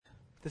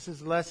This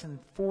is lesson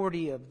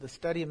 40 of the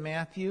study of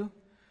Matthew.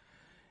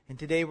 And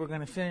today we're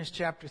going to finish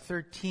chapter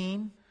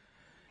 13.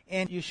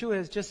 And Yeshua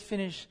has just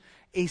finished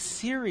a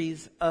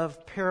series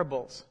of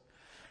parables.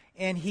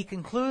 And he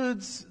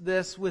concludes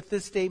this with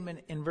this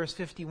statement in verse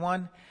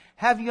 51.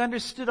 Have you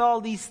understood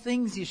all these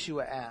things?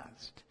 Yeshua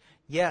asked.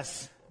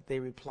 Yes, they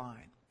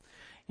replied.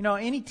 You know,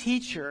 any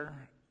teacher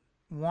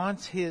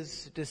wants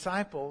his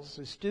disciples,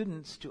 his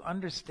students, to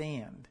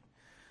understand.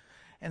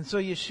 And so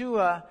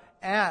Yeshua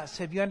asks,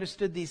 have you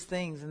understood these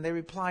things? And they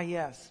reply,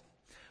 yes.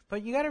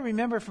 But you got to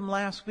remember from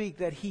last week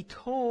that he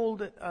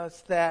told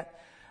us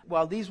that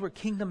while these were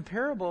kingdom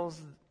parables,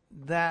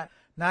 that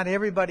not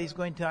everybody's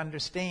going to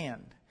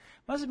understand.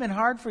 It must have been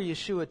hard for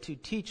Yeshua to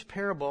teach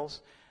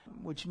parables,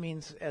 which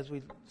means, as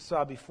we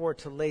saw before,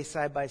 to lay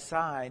side by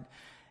side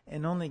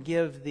and only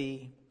give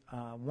the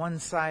one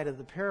side of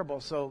the parable.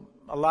 So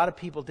a lot of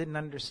people didn't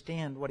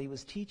understand what he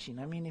was teaching.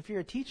 I mean, if you're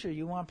a teacher,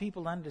 you want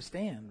people to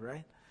understand,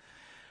 right?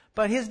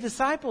 But his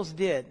disciples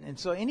did. And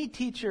so any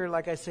teacher,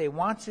 like I say,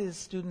 wants his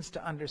students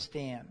to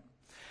understand.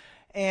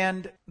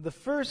 And the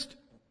first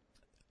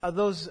of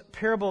those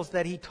parables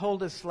that he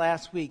told us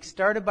last week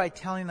started by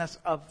telling us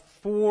of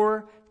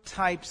 4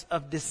 types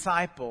of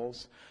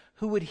disciples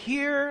who would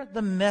hear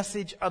the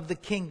message of the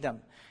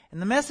kingdom.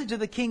 And the message of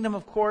the kingdom,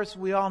 of course,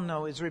 we all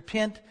know is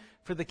repent,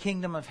 for the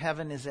kingdom of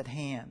heaven is at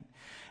hand.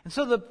 And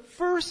so the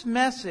first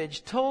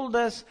message told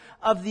us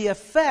of the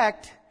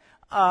effect,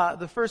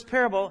 the first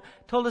parable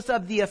told us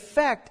of the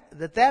effect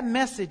that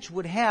message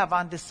would have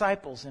on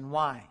disciples and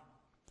why.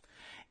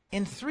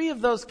 In 3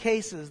 of those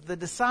cases, the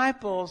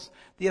disciples,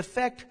 the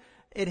effect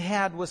it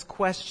had was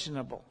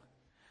questionable.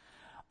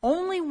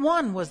 Only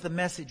one was the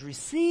message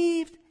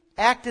received,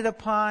 acted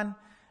upon,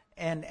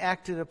 and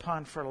acted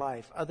upon for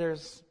life.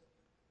 Others,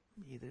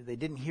 either they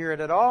didn't hear it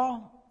at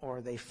all,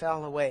 or they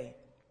fell away.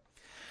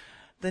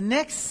 The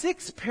next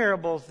 6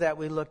 parables that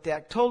we looked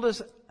at told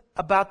us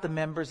about the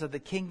members of the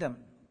kingdom,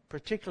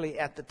 particularly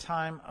at the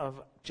time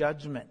of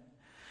judgment.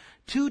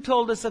 2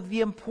 told us of the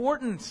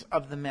importance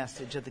of the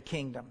message of the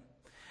kingdom.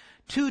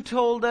 2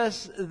 told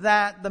us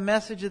that the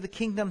message of the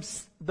kingdom,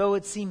 though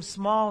it seems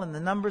small and the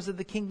numbers of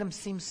the kingdom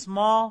seem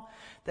small,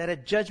 that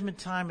at judgment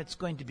time it's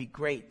going to be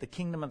great. The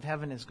kingdom of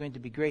heaven is going to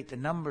be great. The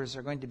numbers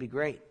are going to be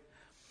great.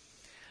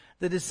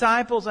 The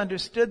disciples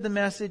understood the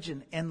message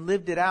and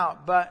lived it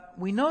out, but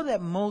we know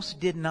that most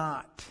did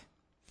not,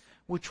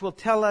 which will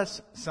tell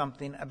us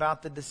something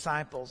about the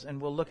disciples, and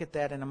we'll look at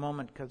that in a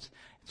moment because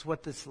it's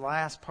what this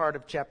last part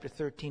of chapter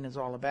 13 is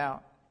all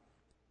about.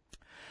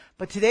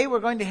 But today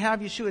we're going to have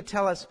Yeshua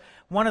tell us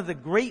one of the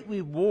great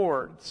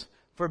rewards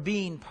for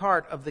being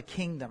part of the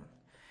kingdom,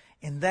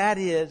 and that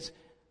is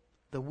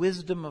the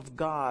wisdom of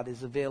God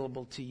is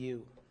available to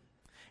you.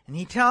 And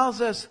he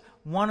tells us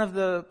one of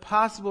the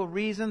possible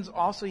reasons,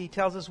 also he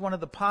tells us one of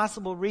the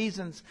possible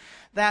reasons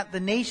that the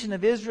nation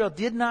of Israel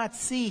did not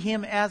see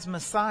him as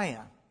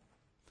Messiah.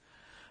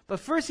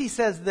 But first he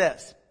says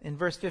this in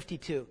verse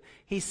 52.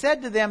 He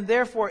said to them,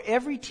 therefore,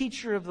 every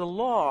teacher of the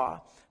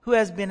law who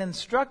has been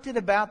instructed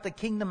about the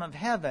kingdom of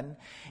heaven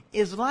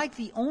is like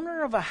the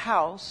owner of a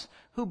house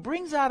who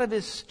brings out of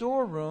his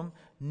storeroom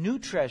new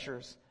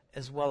treasures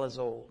as well as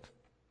old.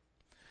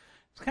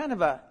 It's kind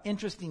of an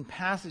interesting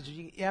passage.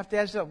 You have to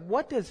ask yourself,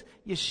 what does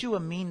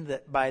Yeshua mean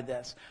by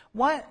this?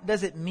 What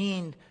does it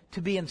mean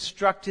to be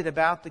instructed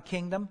about the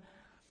kingdom?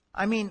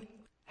 I mean,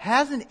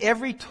 hasn't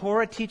every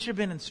Torah teacher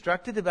been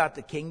instructed about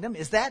the kingdom?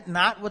 Is that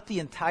not what the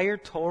entire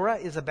Torah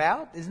is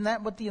about? Isn't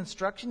that what the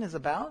instruction is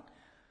about?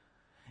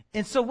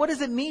 And so what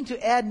does it mean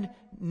to add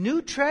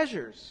new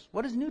treasures?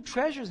 What does new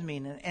treasures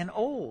mean and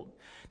old?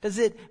 Does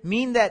it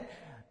mean that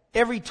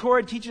every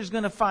Torah teacher is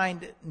going to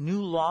find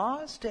new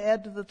laws to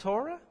add to the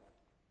Torah?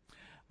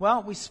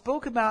 Well, we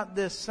spoke about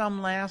this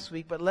some last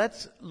week, but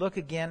let's look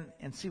again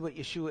and see what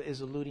Yeshua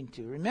is alluding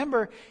to.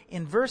 Remember,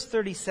 in verse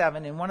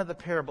 37, in one of the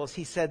parables,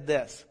 he said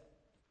this.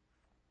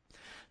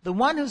 The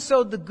one who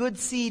sowed the good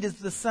seed is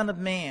the Son of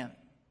Man.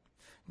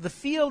 The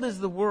field is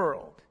the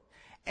world,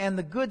 and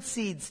the good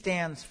seed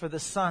stands for the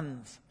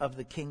sons of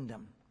the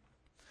kingdom.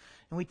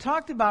 And we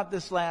talked about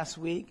this last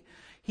week.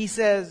 He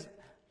says,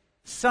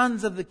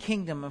 sons of the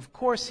kingdom. Of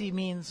course, he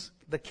means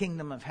the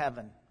kingdom of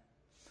heaven.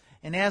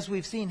 And as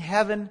we've seen,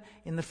 heaven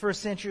in the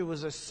first century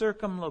was a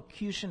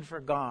circumlocution for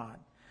God.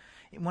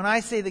 When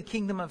I say the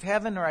kingdom of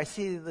heaven or I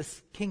say the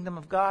kingdom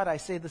of God, I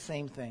say the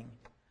same thing.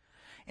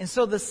 And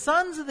so the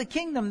sons of the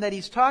kingdom that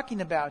he's talking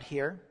about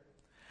here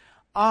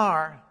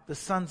are the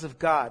sons of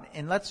God.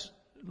 And let's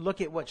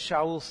look at what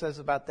Shaul says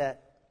about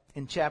that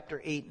in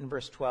chapter 8 and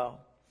verse 12.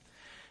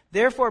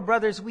 Therefore,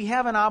 brothers, we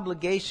have an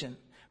obligation,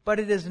 but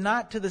it is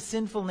not to the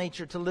sinful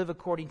nature to live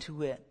according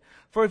to it.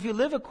 For if you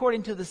live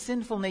according to the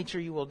sinful nature,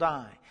 you will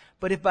die.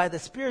 But if by the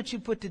Spirit you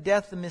put to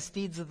death the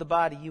misdeeds of the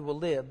body, you will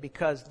live.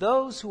 Because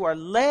those who are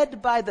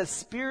led by the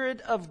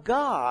Spirit of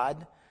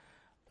God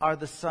are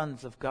the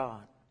sons of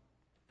God.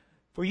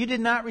 For you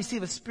did not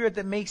receive a spirit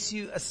that makes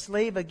you a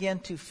slave again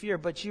to fear,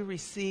 but you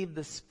received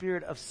the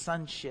spirit of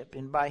sonship,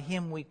 and by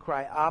him we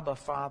cry, Abba,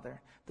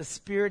 Father. The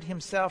Spirit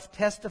himself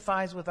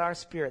testifies with our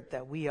spirit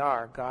that we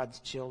are God's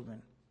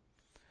children.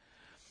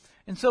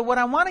 And so what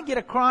I want to get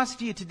across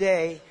to you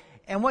today,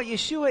 and what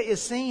Yeshua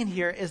is saying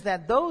here, is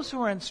that those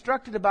who are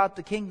instructed about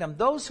the kingdom,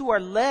 those who are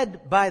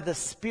led by the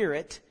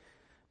Spirit,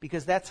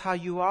 because that's how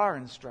you are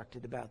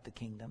instructed about the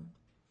kingdom.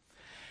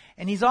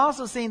 And he's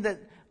also saying that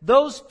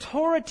those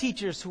Torah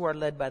teachers who are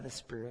led by the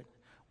Spirit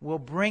will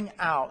bring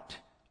out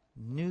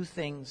new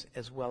things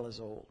as well as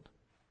old.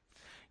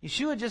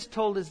 Yeshua just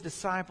told his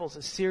disciples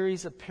a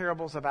series of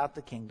parables about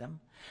the kingdom.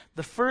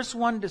 The first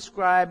one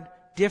described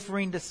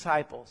differing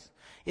disciples.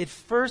 It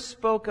first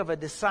spoke of a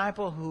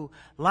disciple who,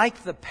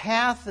 like the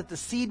path that the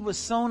seed was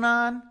sown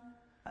on,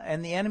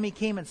 and the enemy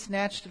came and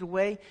snatched it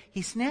away.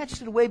 He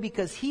snatched it away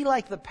because he,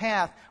 like the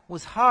path,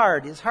 was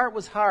hard. His heart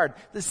was hard.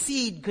 The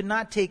seed could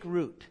not take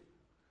root.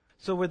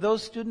 So were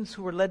those students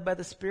who were led by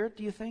the Spirit,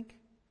 do you think?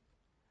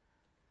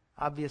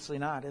 Obviously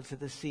not, if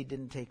the seed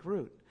didn't take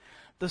root.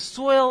 The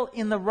soil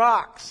in the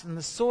rocks, and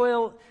the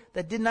soil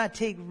that did not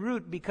take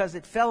root because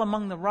it fell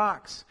among the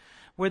rocks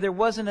where there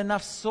wasn't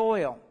enough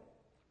soil.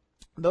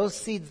 Those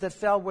seeds that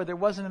fell where there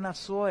wasn't enough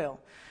soil.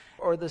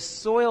 Or the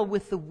soil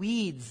with the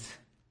weeds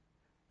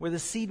where the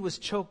seed was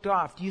choked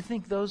off. Do you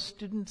think those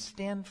students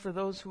stand for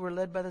those who are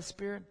led by the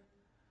Spirit?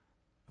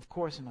 Of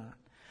course not.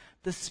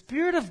 The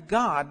Spirit of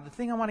God, the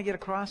thing I want to get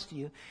across to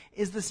you,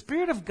 is the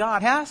Spirit of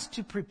God has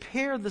to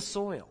prepare the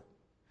soil.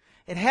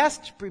 It has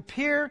to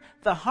prepare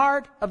the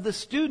heart of the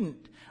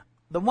student,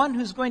 the one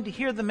who's going to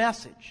hear the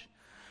message.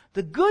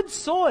 The good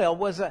soil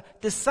was a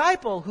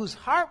disciple whose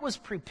heart was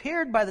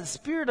prepared by the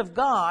Spirit of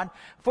God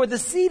for the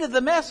seed of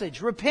the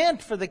message.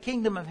 Repent, for the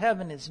kingdom of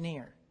heaven is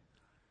near.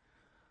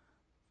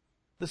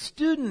 The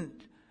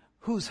student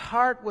whose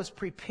heart was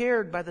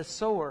prepared by the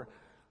sower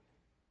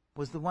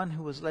was the one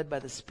who was led by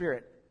the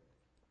Spirit.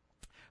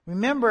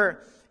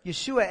 Remember,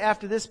 Yeshua,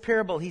 after this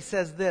parable, he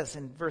says this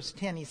in verse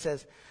 10. He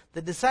says,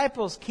 the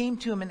disciples came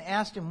to him and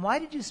asked him, why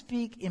did you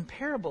speak in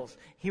parables?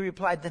 He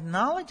replied, the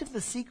knowledge of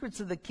the secrets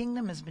of the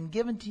kingdom has been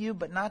given to you,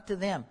 but not to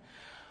them.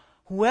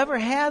 Whoever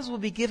has will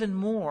be given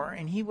more,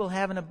 and he will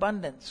have an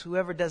abundance.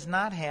 Whoever does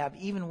not have,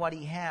 even what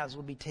he has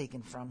will be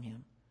taken from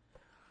him.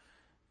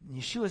 And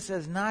Yeshua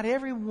says, not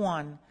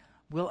everyone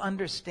will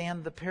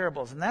understand the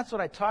parables. And that's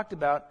what I talked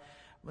about.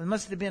 It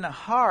must have been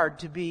hard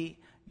to be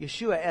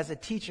Yeshua as a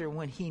teacher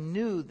when he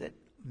knew that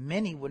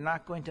many were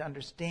not going to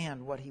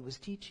understand what he was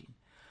teaching.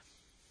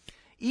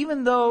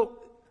 Even though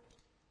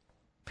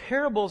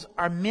parables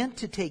are meant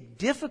to take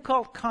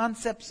difficult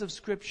concepts of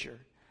Scripture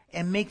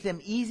and make them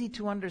easy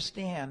to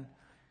understand,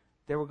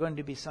 there were going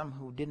to be some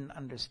who didn't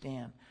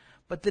understand.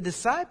 But the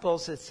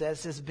disciples, it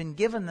says, has been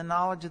given the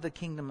knowledge of the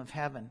kingdom of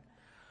heaven.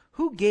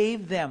 Who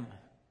gave them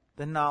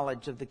the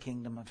knowledge of the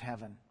kingdom of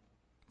heaven?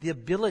 The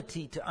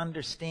ability to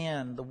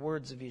understand the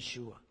words of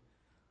Yeshua.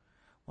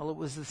 Well, it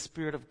was the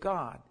Spirit of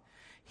God.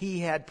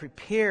 He had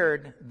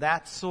prepared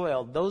that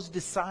soil, those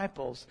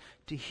disciples,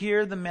 to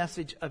hear the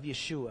message of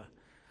Yeshua.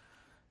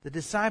 The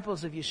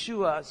disciples of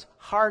Yeshua's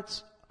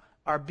hearts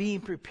are being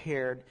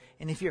prepared.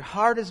 And if your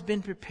heart has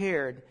been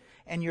prepared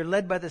and you're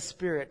led by the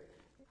Spirit,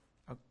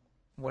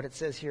 what it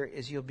says here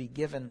is you'll be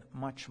given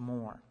much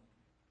more.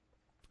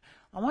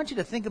 I want you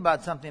to think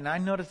about something. I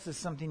noticed this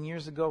something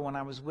years ago when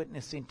I was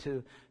witnessing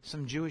to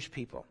some Jewish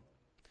people.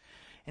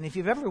 And if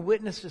you've ever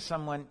witnessed to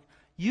someone,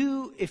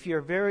 if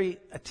you're very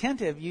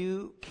attentive,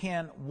 you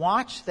can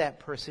watch that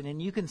person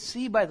and you can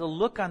see by the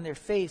look on their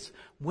face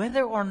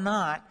whether or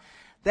not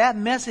that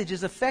message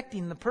is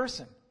affecting the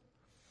person.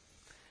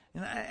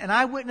 And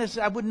I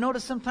would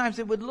notice sometimes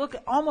it would look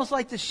almost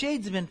like the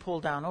shades have been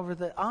pulled down over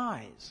the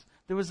eyes.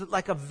 There was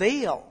like a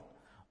veil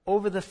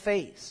over the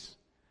face.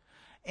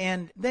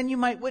 And then you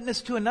might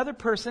witness to another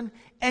person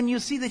and you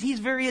see that he's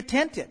very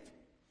attentive.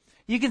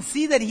 You can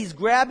see that he's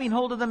grabbing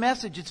hold of the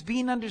message. It's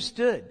being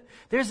understood.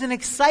 There's an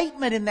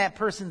excitement in that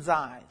person's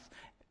eyes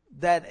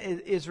that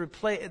is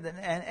replaced,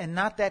 and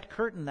not that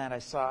curtain that I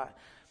saw.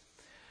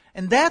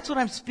 And that's what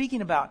I'm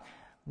speaking about.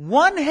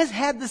 One has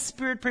had the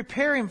Spirit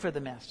prepare him for the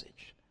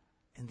message,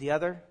 and the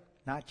other,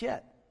 not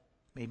yet.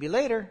 Maybe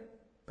later,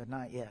 but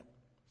not yet.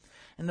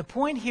 And the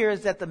point here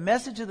is that the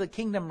message of the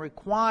kingdom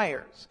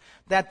requires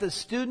that the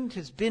student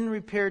has been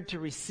prepared to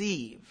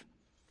receive.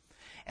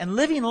 And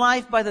living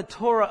life by the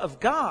Torah of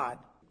God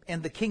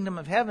and the kingdom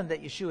of heaven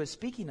that Yeshua is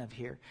speaking of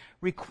here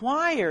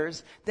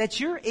requires that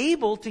you're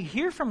able to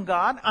hear from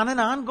God on an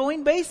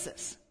ongoing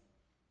basis.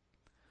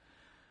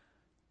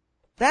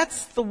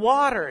 That's the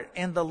water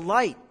and the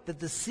light that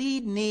the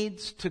seed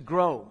needs to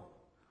grow.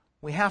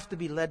 We have to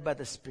be led by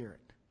the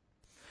Spirit.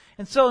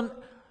 And so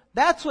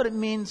that's what it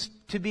means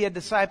to be a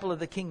disciple of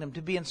the kingdom,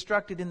 to be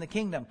instructed in the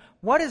kingdom.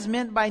 What is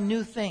meant by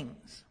new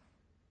things?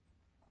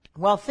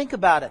 Well, think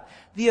about it.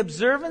 The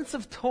observance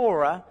of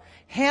Torah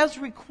has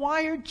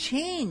required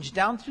change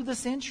down through the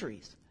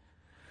centuries.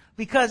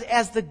 Because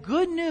as the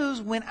good news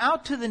went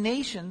out to the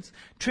nations,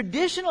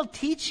 traditional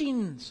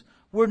teachings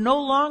were no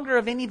longer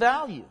of any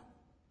value.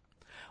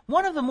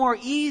 One of the more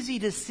easy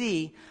to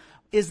see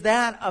is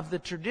that of the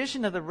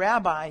tradition of the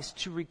rabbis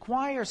to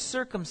require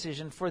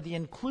circumcision for the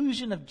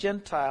inclusion of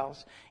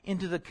Gentiles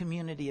into the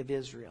community of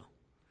Israel.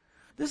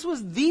 This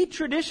was the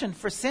tradition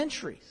for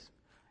centuries,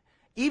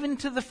 even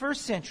to the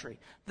first century.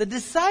 The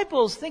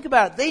disciples, think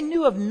about it, they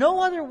knew of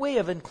no other way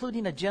of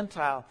including a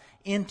Gentile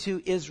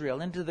into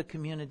Israel, into the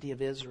community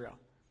of Israel.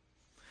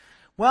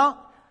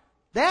 Well,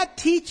 that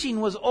teaching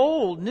was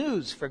old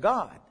news for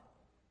God.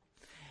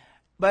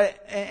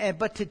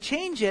 But to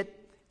change it,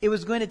 it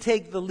was going to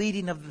take the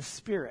leading of the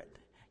Spirit.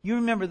 You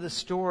remember the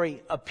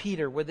story of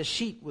Peter where the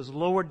sheet was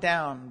lowered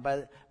down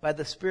by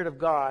the Spirit of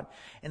God.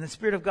 And the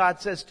Spirit of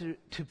God says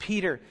to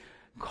Peter,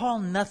 call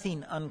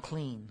nothing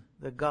unclean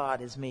that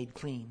God has made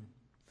clean.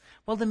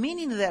 Well, the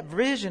meaning of that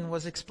vision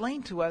was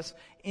explained to us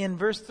in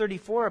verse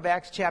 34 of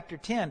Acts chapter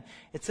 10.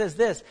 It says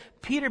this,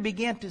 Peter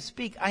began to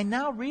speak, I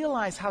now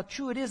realize how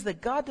true it is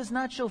that God does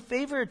not show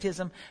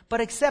favoritism,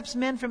 but accepts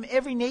men from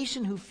every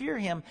nation who fear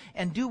him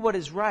and do what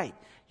is right.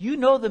 You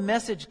know the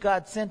message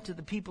God sent to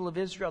the people of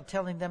Israel,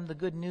 telling them the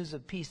good news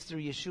of peace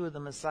through Yeshua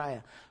the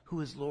Messiah, who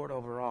is Lord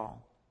over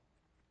all.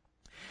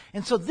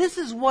 And so this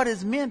is what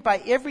is meant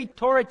by every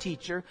Torah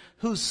teacher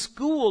who's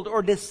schooled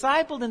or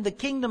discipled in the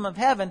kingdom of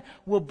heaven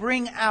will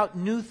bring out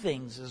new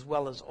things as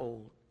well as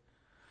old.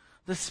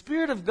 The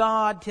Spirit of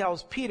God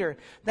tells Peter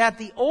that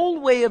the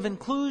old way of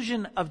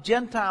inclusion of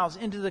Gentiles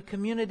into the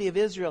community of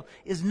Israel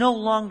is no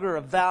longer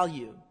of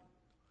value.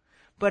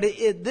 But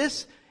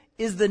this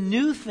is the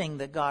new thing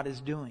that God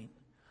is doing.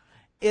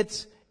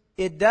 It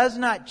does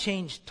not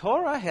change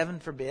Torah, heaven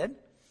forbid,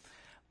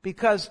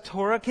 because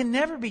Torah can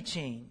never be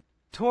changed.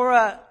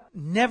 Torah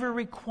never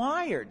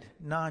required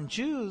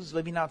non-Jews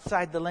living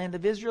outside the land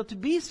of Israel to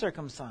be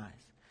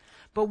circumcised.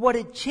 But what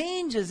it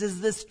changes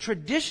is this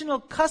traditional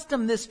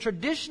custom, this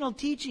traditional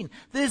teaching,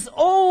 this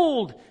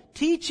old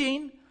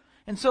teaching.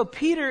 And so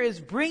Peter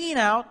is bringing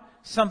out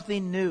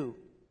something new.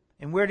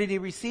 And where did he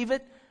receive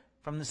it?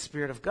 From the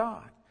Spirit of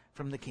God,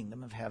 from the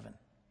kingdom of heaven.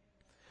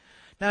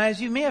 Now,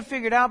 as you may have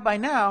figured out by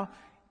now,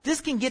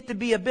 this can get to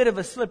be a bit of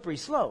a slippery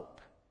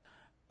slope.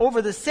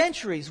 Over the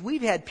centuries,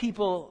 we've had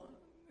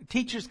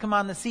teachers come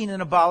on the scene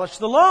and abolish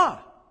the law.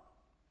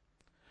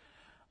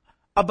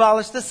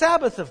 Abolish the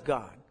Sabbath of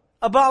God.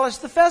 Abolish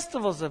the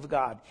festivals of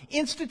God.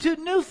 Institute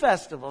new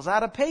festivals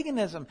out of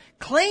paganism,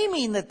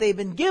 claiming that they've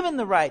been given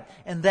the right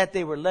and that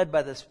they were led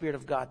by the Spirit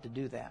of God to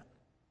do that.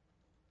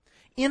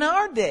 In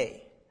our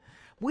day,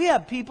 we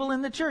have people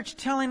in the church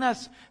telling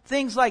us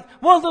things like,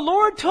 well, the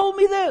Lord told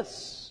me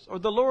this, or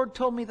the Lord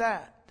told me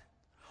that,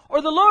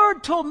 or the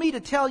Lord told me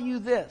to tell you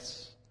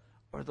this,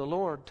 or the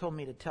Lord told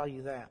me to tell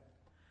you that.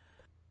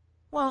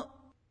 Well,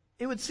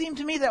 it would seem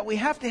to me that we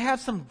have to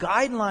have some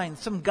guidelines,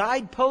 some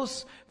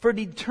guideposts for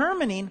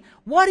determining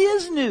what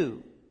is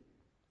new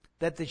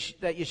that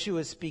Yeshua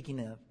is speaking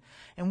of,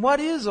 and what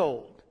is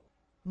old.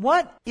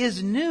 What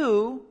is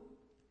new,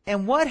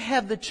 and what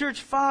have the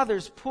church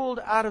fathers pulled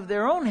out of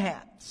their own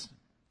hats?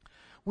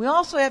 We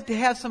also have to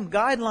have some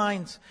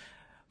guidelines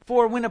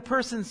for when a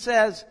person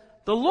says,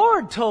 the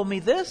Lord told me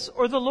this,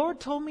 or the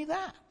Lord told me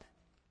that.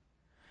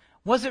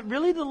 Was it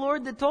really the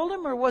Lord that told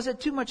him, or was it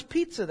too much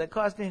pizza that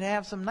caused him to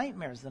have some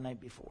nightmares the night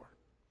before?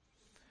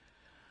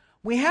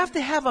 We have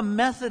to have a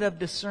method of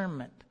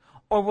discernment,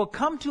 or we'll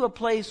come to a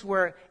place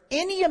where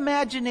any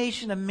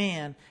imagination of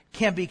man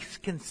can be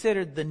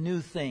considered the new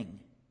thing.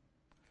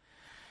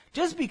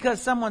 Just because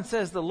someone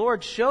says, the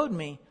Lord showed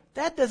me,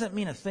 that doesn't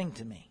mean a thing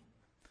to me.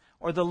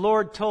 Or the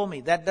Lord told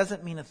me, that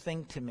doesn't mean a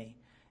thing to me.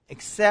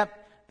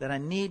 Except that I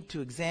need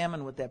to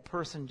examine what that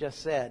person just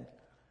said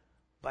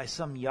by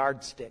some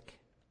yardstick.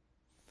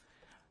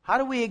 How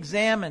do we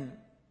examine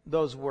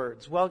those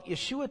words? Well,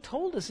 Yeshua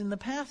told us in the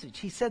passage.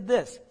 He said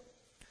this.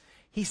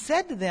 He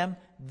said to them,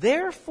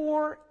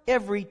 therefore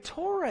every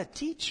Torah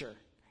teacher,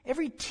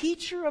 every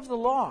teacher of the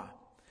law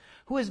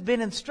who has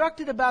been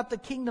instructed about the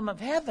kingdom of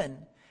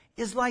heaven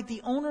is like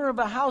the owner of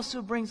a house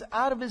who brings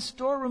out of his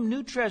storeroom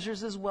new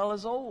treasures as well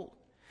as old.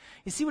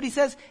 You see what he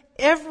says?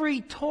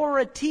 Every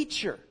Torah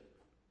teacher.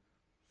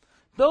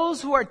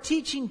 Those who are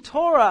teaching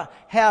Torah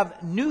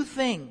have new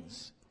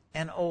things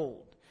and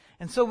old.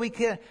 And so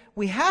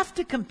we have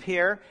to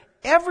compare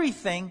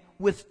everything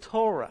with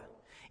Torah.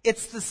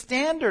 It's the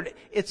standard,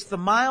 it's the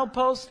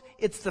milepost,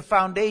 it's the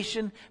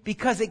foundation,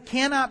 because it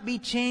cannot be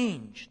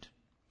changed.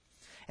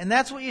 And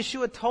that's what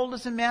Yeshua told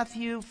us in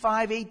Matthew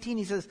 5:18.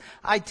 He says,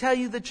 I tell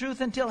you the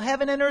truth, until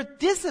heaven and earth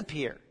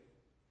disappear,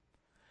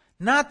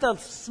 not the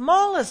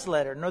smallest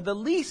letter nor the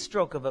least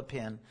stroke of a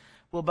pen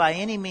will by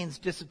any means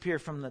disappear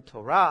from the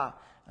Torah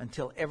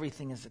until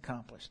everything is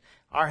accomplished.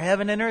 Are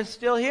heaven and earth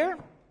still here?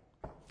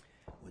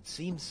 It would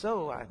seem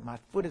so. My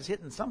foot is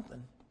hitting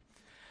something.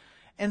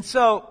 And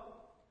so,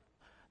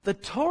 the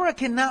Torah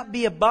cannot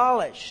be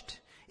abolished.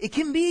 It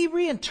can be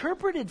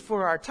reinterpreted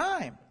for our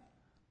time.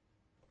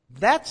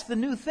 That's the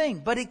new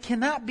thing. But it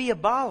cannot be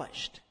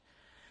abolished.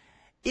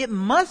 It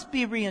must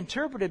be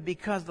reinterpreted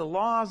because the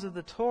laws of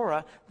the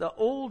Torah, the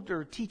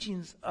older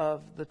teachings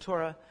of the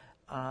Torah,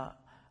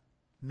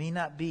 may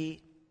not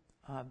be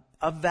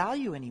of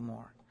value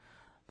anymore.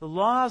 The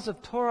laws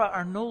of Torah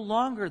are no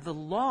longer the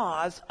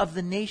laws of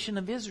the nation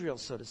of Israel,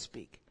 so to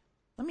speak.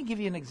 Let me give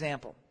you an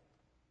example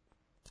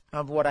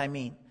of what I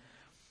mean.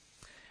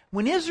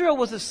 When Israel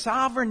was a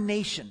sovereign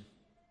nation,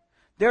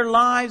 their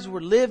lives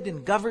were lived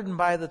and governed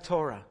by the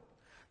Torah.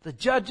 The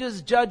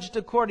judges judged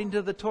according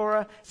to the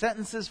Torah.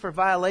 Sentences for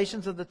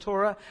violations of the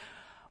Torah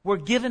were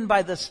given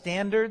by the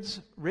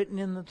standards written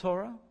in the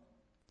Torah.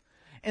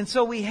 And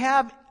so we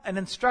have an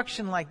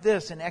instruction like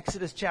this in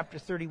Exodus chapter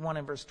 31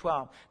 and verse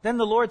 12. Then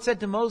the Lord said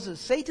to Moses,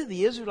 "Say to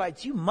the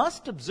Israelites, you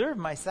must observe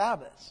my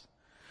Sabbaths.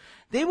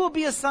 They will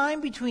be a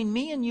sign between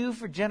me and you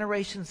for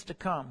generations to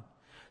come.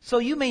 So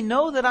you may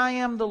know that I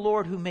am the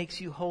Lord who makes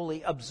you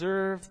holy.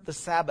 Observe the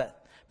Sabbath,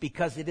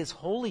 because it is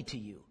holy to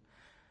you.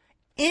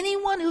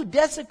 Anyone who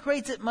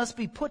desecrates it must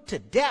be put to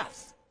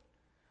death.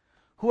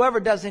 Whoever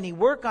does any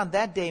work on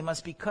that day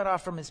must be cut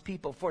off from his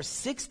people. For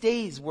 6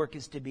 days work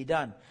is to be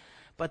done.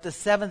 But the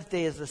seventh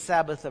day is the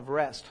Sabbath of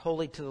rest,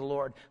 holy to the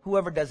Lord.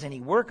 Whoever does any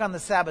work on the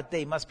Sabbath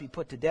day must be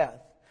put to death.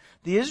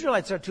 The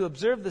Israelites are to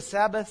observe the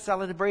Sabbath,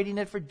 celebrating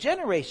it for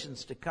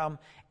generations to come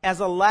as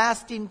a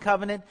lasting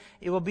covenant.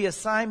 It will be a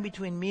sign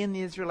between me and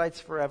the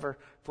Israelites forever.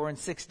 For in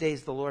 6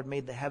 days the Lord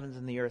made the heavens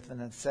and the earth, and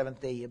on the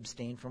seventh day he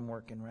abstained from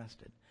work and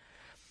rested."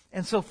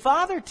 And so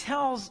Father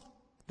tells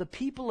the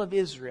people of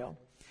Israel,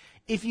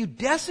 if you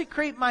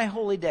desecrate my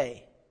holy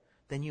day,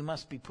 then you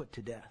must be put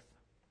to death.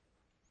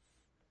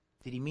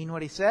 Did he mean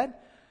what he said?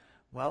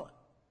 Well,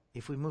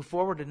 if we move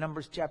forward to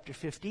Numbers chapter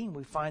 15,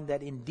 we find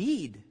that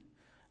indeed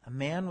a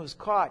man was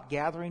caught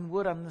gathering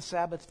wood on the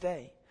Sabbath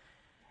day,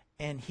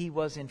 and he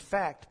was in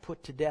fact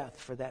put to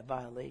death for that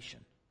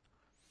violation.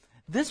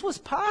 This was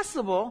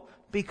possible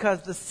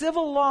because the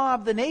civil law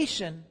of the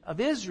nation of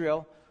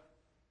Israel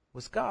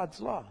was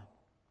God's law.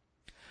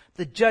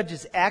 The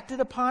judges acted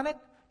upon it,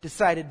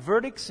 decided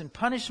verdicts and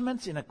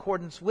punishments in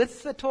accordance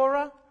with the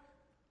Torah.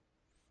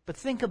 But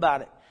think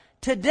about it.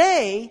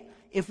 Today,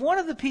 if one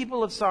of the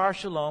people of Sar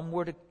Shalom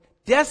were to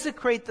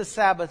desecrate the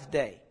Sabbath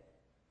day,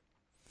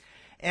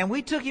 and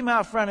we took him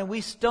out front and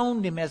we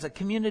stoned him as a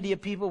community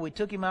of people, we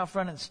took him out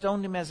front and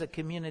stoned him as a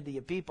community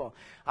of people,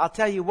 I'll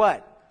tell you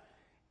what,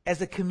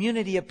 as a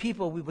community of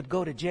people, we would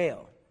go to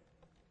jail.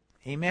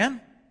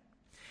 Amen?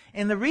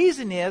 And the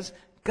reason is,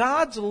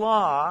 God's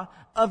law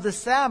of the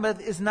Sabbath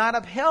is not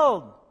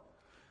upheld.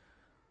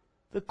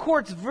 The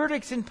court's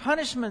verdicts and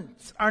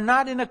punishments are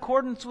not in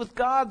accordance with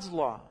God's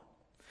law.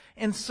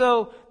 And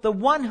so the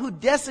one who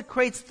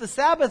desecrates the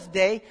Sabbath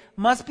day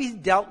must be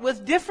dealt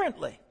with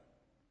differently.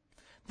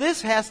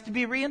 This has to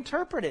be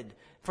reinterpreted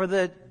for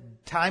the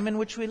time in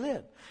which we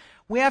live.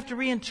 We have to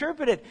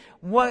reinterpret it.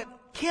 What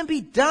can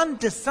be done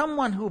to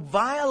someone who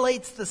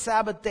violates the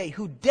Sabbath day,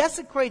 who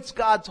desecrates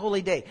God's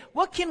holy day?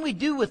 What can we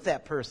do with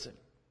that person?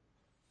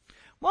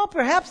 Well,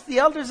 perhaps the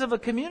elders of a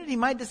community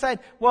might decide,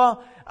 we're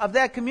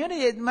going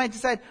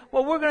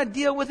to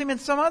deal with him in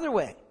some other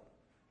way.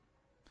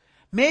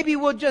 Maybe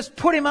we'll just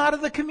put him out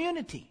of the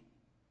community.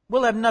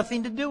 We'll have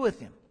nothing to do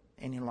with him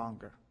any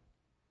longer.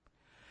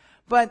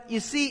 But you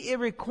see, it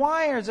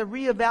requires a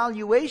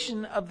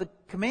reevaluation of the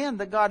command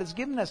that God has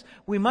given us.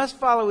 We must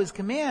follow his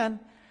command,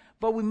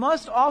 but we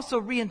must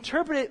also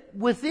reinterpret it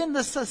within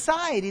the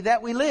society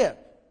that we live.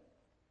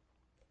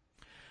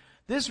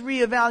 This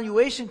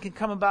reevaluation can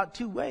come about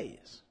two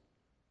ways.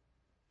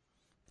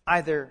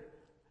 Either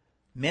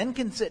men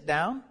can sit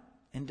down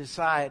and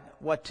decide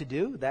what to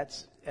do.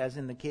 That's as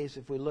in the case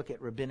if we look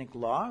at rabbinic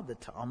law, the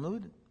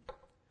Talmud.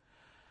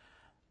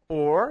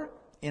 Or,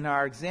 in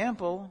our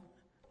example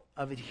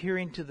of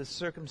adhering to the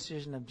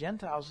circumcision of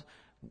Gentiles,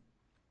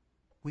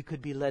 we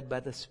could be led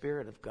by the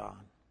Spirit of God.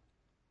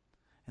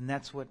 And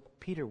that's what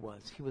Peter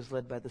was. He was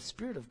led by the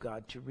Spirit of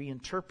God to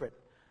reinterpret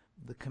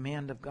the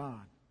command of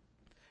God.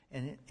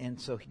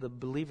 And so the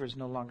believers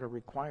no longer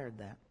required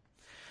that.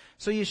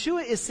 So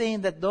Yeshua is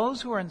saying that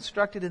those who are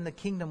instructed in the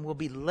kingdom will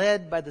be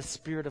led by the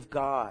Spirit of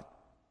God.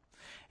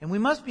 And we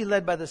must be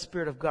led by the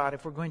Spirit of God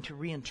if we're going to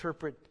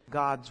reinterpret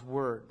God's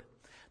Word.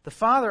 The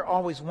Father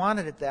always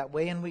wanted it that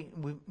way, and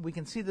we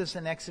can see this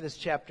in Exodus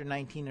chapter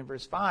 19 and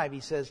verse 5. He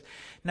says,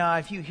 "Now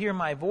if you hear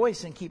my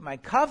voice and keep my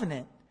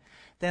covenant,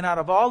 then out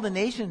of all the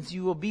nations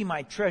you will be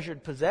my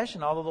treasured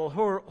possession. Although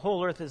the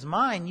whole earth is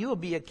mine, you will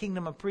be a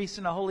kingdom of priests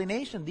and a holy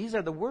nation." These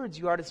are the words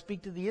you are to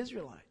speak to the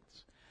Israelites.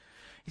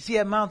 You see,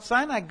 at Mount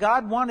Sinai,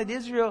 God wanted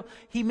Israel.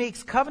 He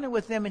makes covenant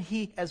with them, and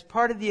he, as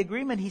part of the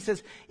agreement, he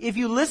says, if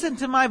you listen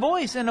to my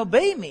voice and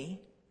obey me,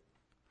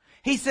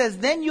 he says,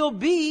 then you'll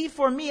be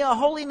for me a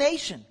holy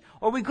nation.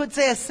 Or we could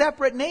say a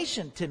separate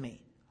nation to me.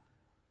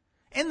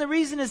 And the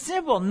reason is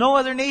simple. No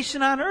other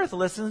nation on earth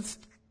listens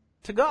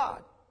to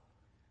God.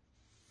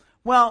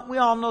 Well, we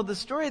all know the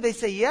story. They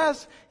say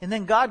yes, and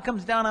then God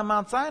comes down on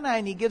Mount Sinai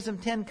and he gives them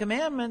 10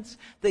 commandments.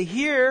 They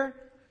hear,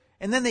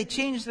 and then they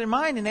change their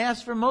mind and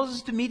ask for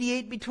Moses to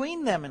mediate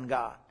between them and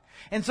God.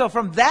 And so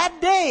from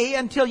that day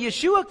until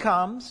Yeshua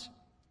comes,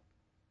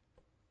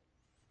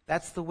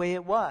 that's the way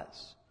it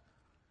was.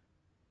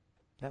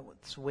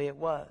 That's the way it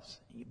was.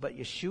 But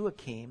Yeshua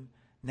came.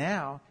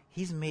 Now,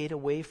 he's made a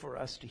way for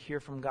us to hear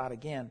from God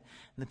again.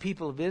 And the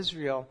people of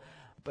Israel,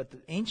 But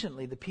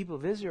anciently, the people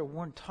of Israel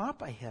weren't taught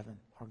by heaven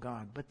or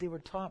God, but they were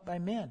taught by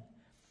men.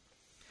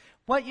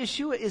 What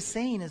Yeshua is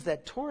saying is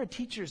that Torah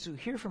teachers who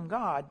hear from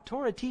God,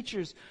 Torah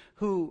teachers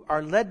who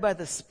are led by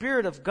the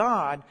Spirit of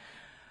God,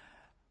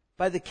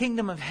 by the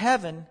kingdom of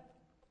heaven,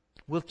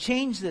 will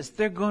change this.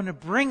 They're going to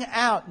bring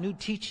out new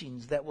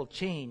teachings that will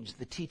change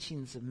the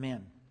teachings of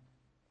men.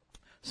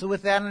 So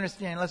with that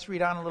understanding, let's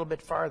read on a little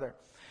bit farther.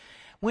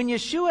 When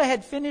Yeshua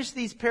had finished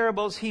these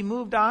parables, he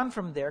moved on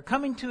from there.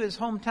 Coming to his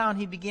hometown,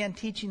 he began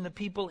teaching the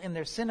people in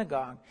their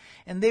synagogue.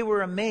 And they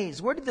were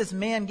amazed. Where did this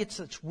man get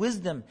such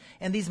wisdom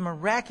and these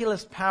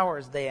miraculous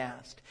powers, they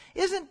asked.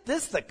 Isn't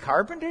this the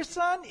carpenter's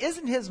son?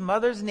 Isn't his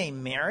mother's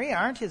name Mary?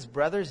 Aren't his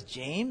brothers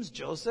James,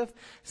 Joseph,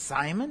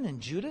 Simon,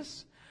 and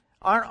Judas?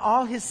 Aren't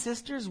all his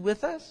sisters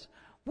with us?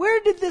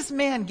 Where did this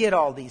man get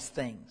all these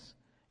things?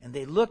 And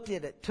they looked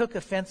at it, took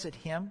offense at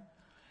him.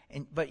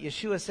 But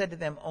Yeshua said to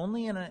them,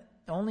 only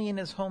in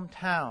his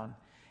hometown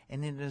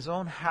and in his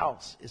own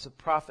house is a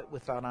prophet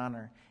without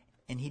honor.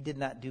 And he did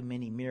not do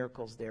many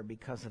miracles there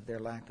because of their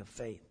lack of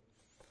faith.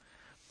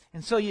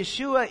 And so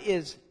Yeshua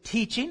is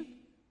teaching.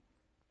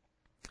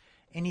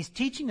 And he's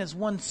teaching as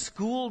one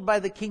schooled by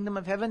the kingdom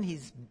of heaven.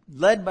 He's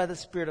led by the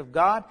Spirit of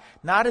God,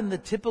 not in the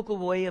typical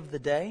way of the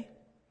day.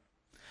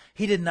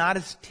 He did not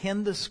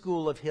attend the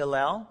school of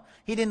Hillel.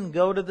 He didn't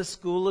go to the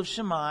school of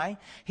Shammai.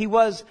 He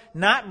was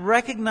not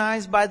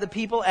recognized by the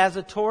people as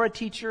a Torah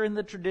teacher in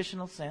the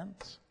traditional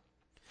sense.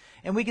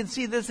 And we can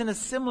see this in a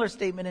similar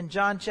statement in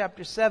John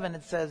chapter 7.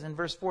 It says in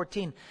verse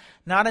 14,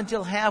 not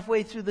until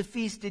halfway through the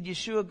feast did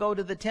Yeshua go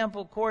to the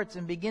temple courts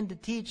and begin to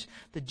teach.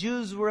 The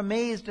Jews were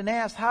amazed and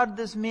asked, how did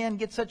this man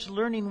get such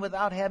learning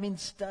without having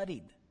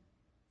studied?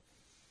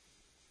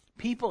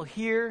 People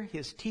hear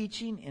his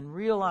teaching and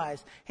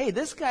realize, hey,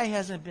 this guy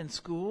hasn't been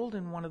schooled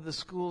in one of the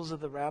schools of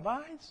the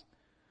rabbis.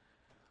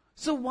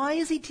 So why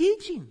is he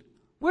teaching?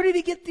 Where did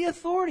he get the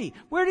authority?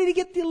 Where did he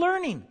get the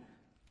learning?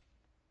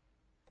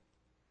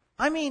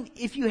 I mean,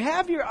 if you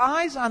have your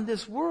eyes on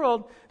this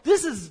world,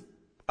 this is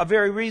a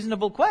very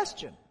reasonable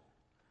question.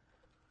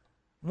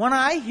 One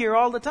I hear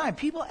all the time.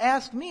 People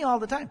ask me all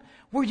the time,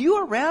 were you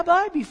a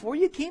rabbi before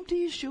you came to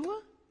Yeshua?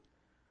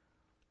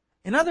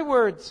 In other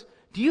words,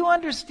 do you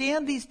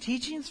understand these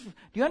teachings? Do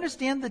you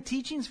understand the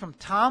teachings from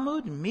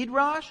Talmud and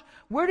Midrash?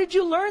 Where did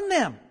you learn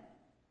them?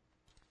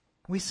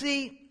 We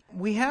see,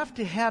 we have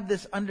to have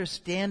this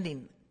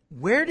understanding.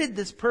 Where did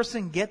this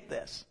person get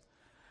this?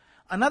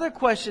 Another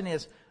question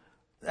is,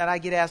 that I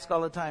get asked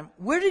all the time,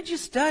 where did you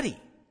study?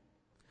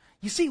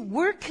 You see,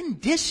 we're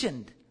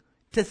conditioned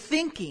to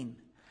thinking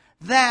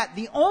that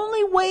the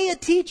only way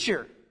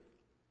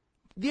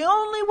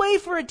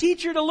for a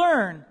teacher to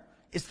learn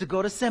is to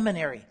go to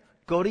seminary,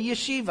 go to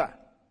yeshiva.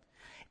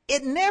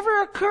 It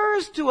never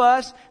occurs to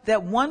us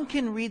that one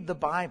can read the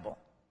Bible.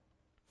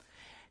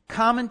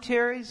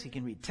 Commentaries, he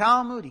can read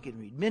Talmud, he can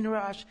read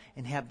Midrash,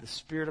 and have the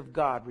Spirit of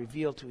God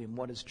reveal to him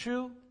what is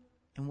true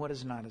and what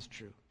is not as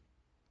true.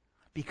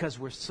 Because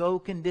we're so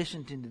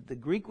conditioned into the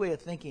Greek way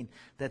of thinking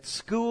that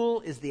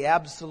school is the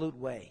absolute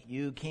way.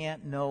 You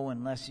can't know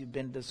unless you've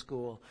been to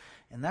school.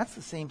 And that's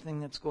the same thing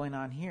that's going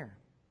on here.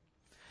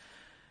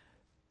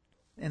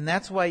 And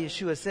that's why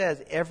Yeshua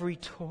says, every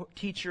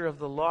teacher of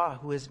the law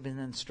who has been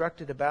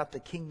instructed about the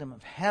kingdom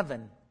of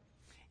heaven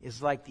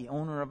is like the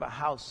owner of a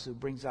house who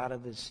brings out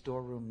of his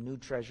storeroom new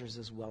treasures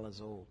as well as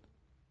old.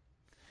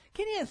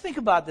 Can you think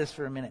about this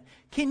for a minute?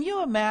 Can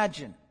you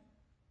imagine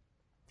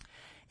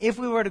if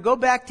we were to go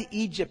back to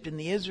Egypt and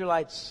the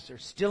Israelites are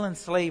still in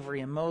slavery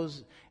and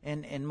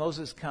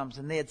Moses comes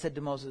and they had said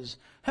to Moses,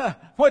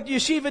 what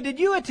yeshiva did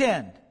you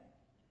attend?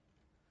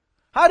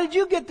 How did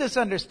you get this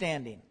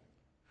understanding?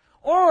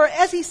 Or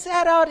as he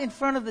sat out in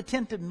front of the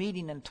tent of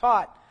meeting and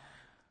taught,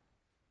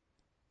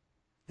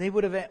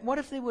 what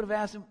if they would have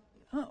asked him,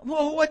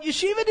 well, what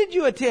yeshiva did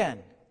you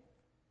attend?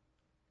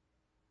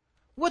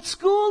 What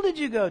school did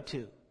you go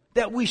to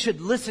that we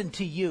should listen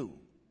to you?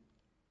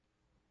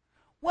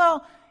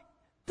 Well,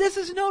 this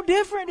is no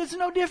different. It's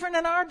no different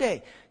in our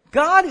day.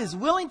 God is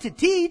willing to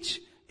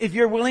teach if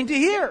you're willing to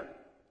hear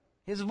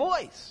His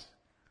voice.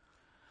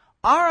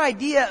 Our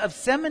idea of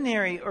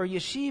seminary or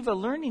yeshiva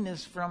learning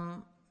is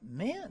from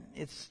men.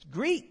 It's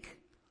Greek.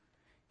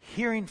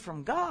 Hearing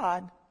from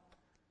God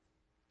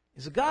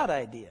is a God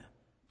idea.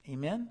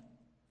 Amen?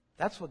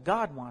 That's what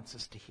God wants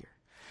us to hear.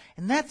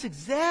 And that's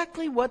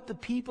exactly what the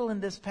people in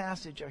this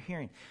passage are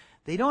hearing.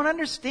 They don't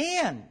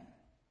understand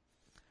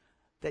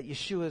that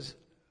Yeshua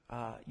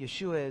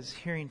is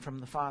hearing from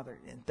the Father.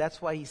 And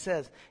that's why he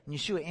says, and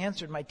Yeshua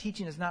answered, my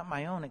teaching is not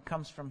my own, it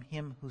comes from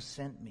him who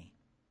sent me.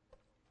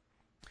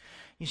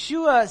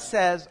 Yeshua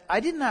says,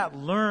 I did not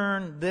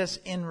learn this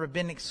in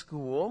rabbinic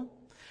school.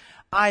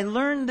 I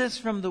learned this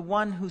from the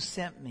one who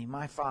sent me,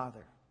 my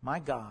Father, my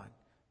God,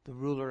 the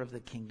ruler of the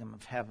kingdom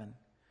of heaven.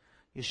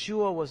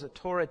 Yeshua was a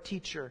Torah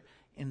teacher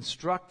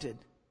instructed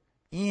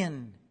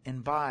in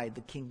and by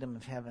the kingdom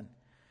of heaven.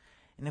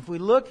 And if we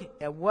look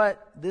at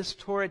what this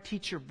Torah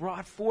teacher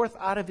brought forth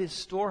out of his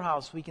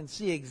storehouse, we can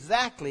see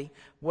exactly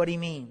what he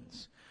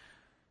means.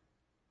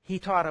 He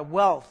taught a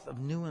wealth of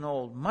new and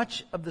old.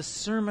 Much of the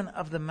Sermon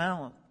of the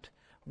Mount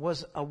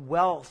was a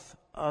wealth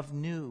of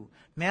new.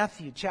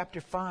 Matthew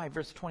chapter 5,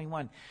 verse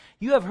 21.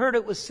 You have heard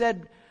it was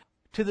said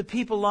to the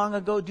people long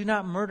ago, do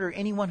not murder.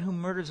 Anyone who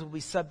murders will be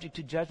subject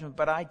to judgment.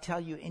 But I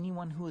tell you,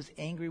 anyone who is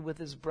angry with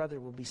his brother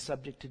will be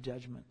subject to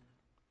judgment.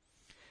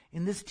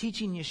 In this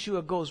teaching,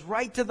 Yeshua goes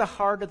right to the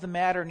heart of the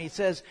matter, and he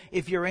says,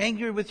 if you're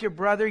angry with your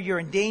brother, you're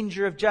in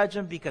danger of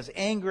judgment, because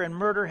anger and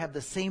murder have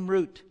the same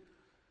root.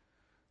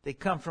 They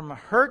come from a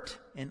hurt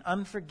and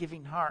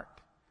unforgiving heart.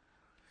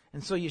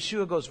 And so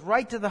Yeshua goes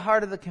right to the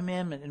heart of the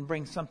commandment and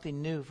brings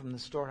something new from the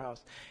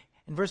storehouse.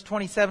 In verse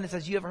 27 it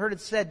says, you have heard it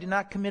said, do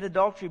not commit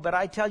adultery, but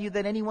I tell you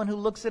that anyone who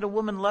looks at a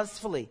woman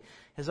lustfully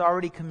has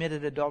already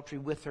committed adultery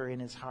with her in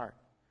his heart.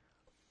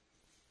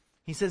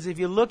 He says, if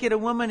you look at a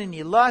woman and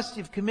you lust,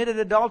 you've committed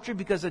adultery,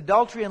 because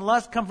adultery and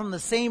lust come from the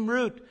same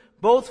root.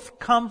 Both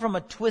come from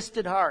a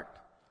twisted heart.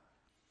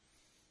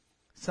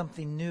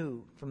 Something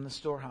new from the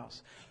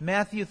storehouse.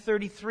 Matthew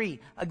 33.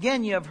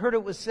 Again, you have heard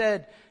it was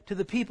said to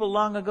the people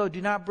long ago,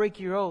 do not break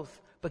your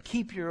oath, but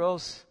keep your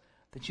oaths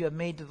that you have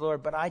made to the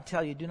Lord. But I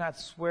tell you, do not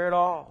swear at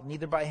all,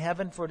 neither by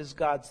heaven, for it is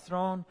God's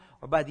throne,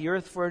 or by the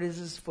earth, for it is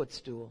his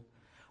footstool,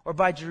 or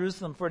by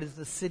Jerusalem, for it is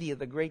the city of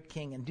the great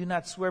king. And do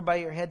not swear by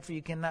your head, for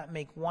you cannot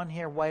make one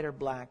hair white or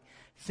black.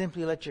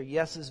 Simply let your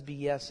yeses be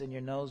yes and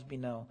your no's be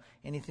no.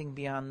 Anything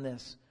beyond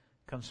this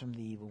comes from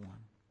the evil one.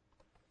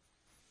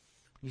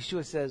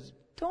 Yeshua says,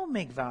 don't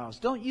make vows.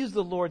 Don't use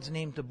the Lord's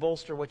name to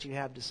bolster what you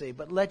have to say,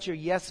 but let your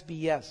yes be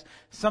yes.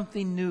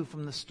 Something new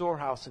from the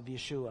storehouse of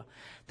Yeshua.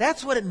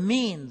 That's what it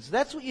means.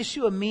 That's what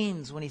Yeshua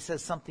means when he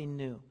says something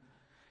new.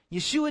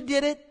 Yeshua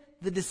did it.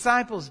 The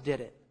disciples did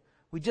it.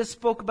 We just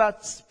spoke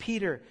about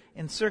Peter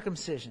and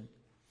circumcision.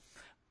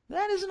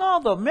 That isn't all,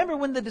 though. Remember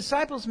when the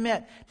disciples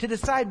met to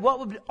decide what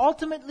would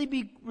ultimately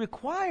be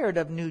required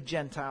of new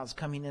Gentiles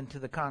coming into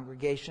the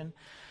congregation.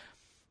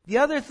 The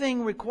other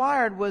thing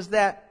required was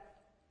that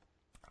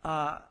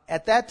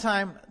at that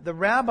time, the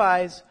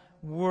rabbis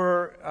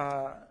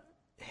were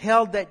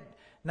held that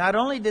not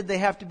only did they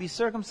have to be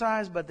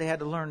circumcised, but they had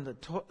to learn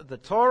the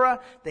Torah.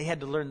 They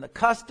had to learn the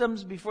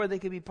customs before they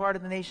could be part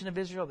of the nation of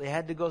Israel. They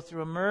had to go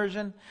through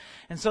immersion.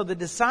 And so the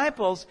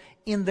disciples,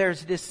 in their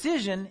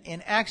decision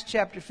in Acts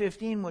chapter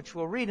 15, which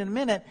we'll read in a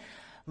minute,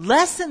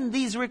 lessened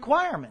these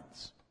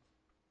requirements.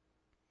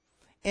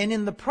 And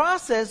in the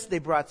process, they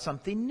brought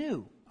something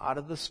new out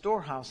of the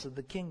storehouse of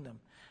the kingdom.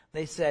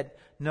 They said,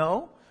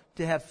 no,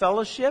 to have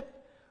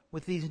fellowship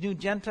with these new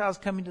Gentiles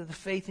coming to the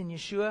faith in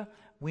Yeshua,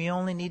 we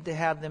only need to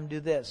have them do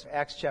this.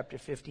 Acts chapter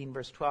 15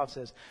 verse 12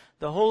 says,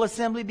 the whole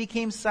assembly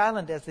became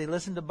silent as they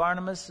listened to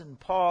Barnabas and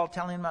Paul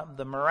telling them about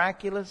the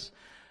miraculous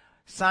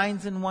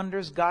signs and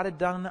wonders God had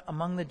done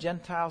among the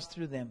Gentiles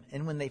through them.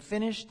 And when they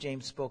finished,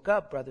 James spoke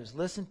up, brothers,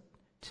 listen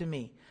to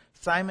me.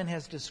 Simon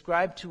has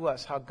described to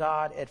us how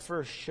God at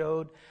first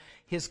showed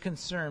his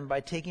concern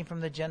by taking from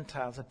the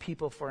Gentiles a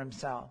people for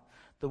himself.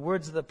 The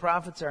words of the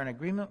prophets are in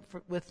agreement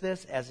with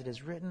this, as it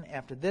is written,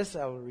 after this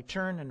I will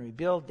return and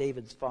rebuild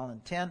David's fallen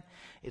tent.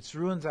 Its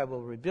ruins I will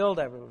rebuild,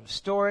 I will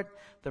restore it.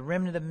 The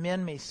remnant of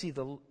men may seek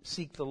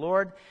the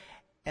Lord.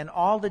 And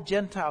all the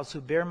Gentiles who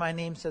bear my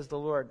name, says the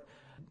Lord,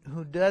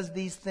 who does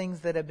these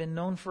things that have been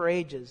known for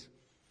ages.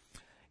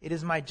 It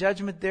is my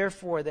judgment,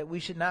 therefore, that we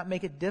should not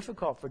make it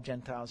difficult for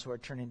Gentiles who are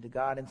turning to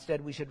God.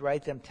 Instead, we should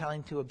write them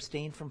telling to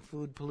abstain from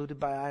food polluted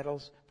by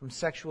idols, from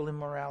sexual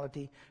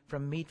immorality,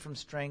 from meat from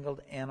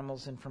strangled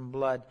animals, and from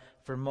blood.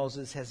 For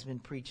Moses has been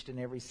preached in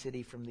every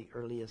city from the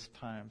earliest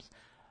times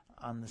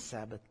on the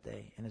Sabbath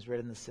day, and is read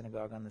in the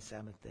synagogue on the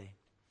Sabbath day.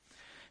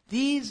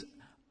 These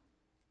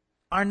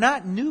are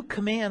not new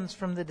commands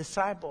from the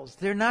disciples.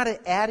 They're not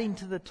adding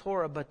to the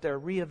Torah, but they're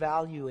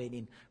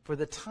reevaluating for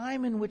the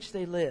time in which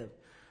they live.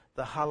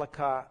 The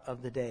halakha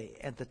of the day,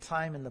 at the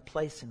time and the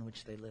place in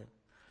which they live.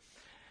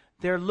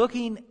 They're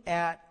looking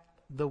at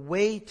the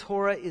way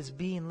Torah is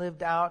being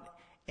lived out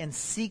and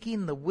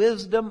seeking the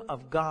wisdom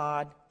of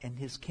God and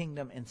his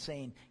kingdom and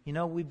saying, you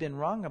know, we've been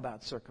wrong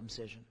about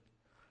circumcision.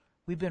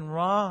 We've been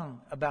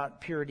wrong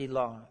about purity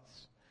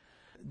laws.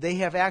 They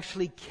have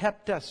actually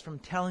kept us from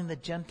telling the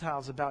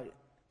Gentiles about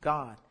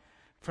God.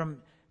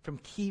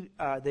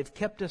 They've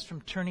kept us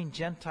from turning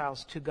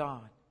Gentiles to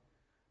God.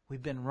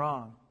 We've been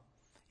wrong.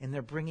 And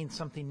they're bringing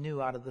something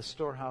new out of the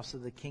storehouse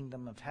of the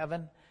kingdom of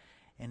heaven.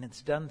 And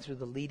it's done through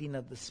the leading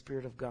of the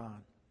Spirit of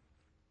God.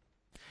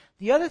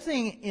 The other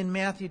thing in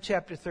Matthew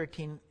chapter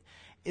 13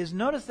 is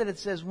notice that it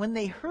says, when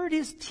they heard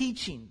his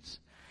teachings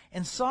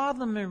and saw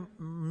the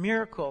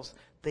miracles,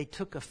 they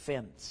took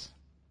offense.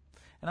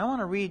 And I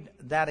want to read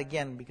that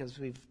again because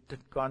we've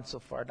gone so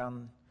far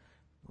down.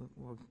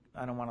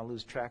 I don't want to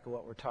lose track of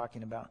what we're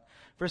talking about.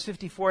 Verse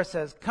 54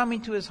 says,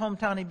 coming to his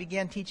hometown, he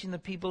began teaching the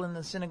people in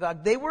the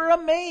synagogue. They were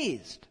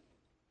amazed.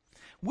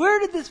 Where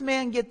did this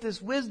man get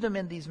this wisdom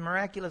and these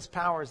miraculous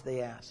powers,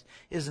 they asked.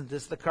 Isn't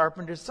this the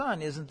carpenter's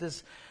son?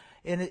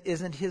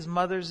 Isn't his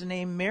mother's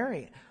name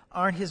Mary?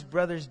 Aren't his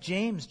brothers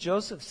James,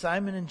 Joseph,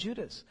 Simon, and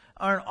Judas?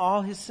 Aren't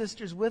all his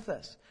sisters with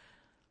us?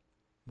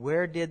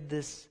 Where did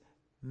this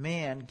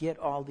man get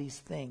all these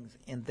things?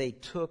 And they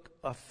took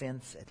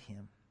offense at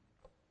him.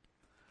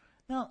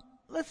 Now,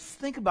 let's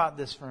think about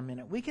this for a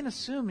minute. We can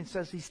assume, it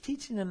says he's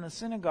teaching in the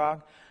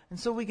synagogue, and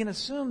so we can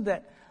assume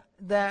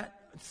that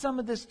some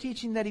of this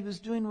teaching that he was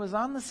doing was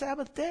on the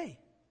Sabbath day.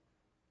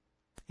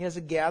 He has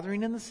a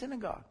gathering in the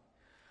synagogue.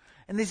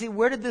 And they say,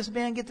 where did this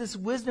man get this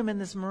wisdom and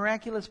this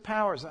miraculous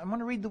powers? I'm going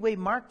to read the way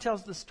Mark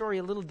tells the story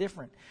a little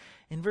different.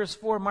 In verse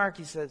 4, Mark,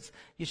 he says,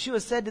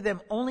 Yeshua said to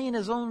them, only in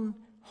his own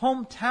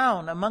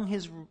hometown, among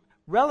his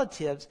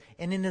relatives,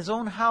 and in his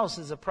own house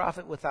is a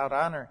prophet without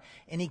honor.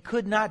 And he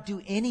could not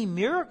do any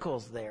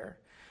miracles there,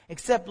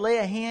 except lay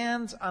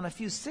hands on a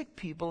few sick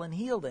people and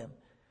heal them.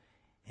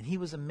 And he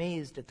was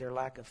amazed at their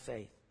lack of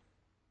faith.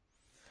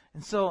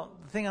 And so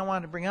the thing I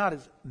wanted to bring out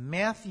is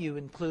Matthew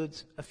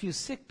includes a few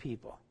sick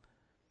people.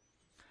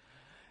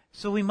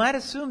 So we might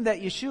assume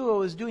that Yeshua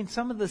was doing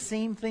some of the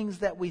same things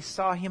that we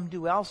saw him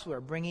do elsewhere,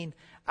 bringing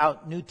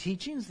out new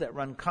teachings that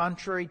run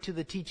contrary to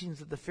the teachings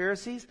of the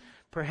Pharisees.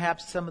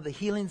 Perhaps some of the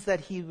healings that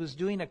he was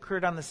doing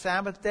occurred on the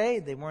Sabbath day.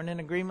 They weren't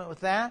in agreement with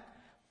that.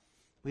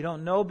 We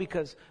don't know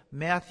because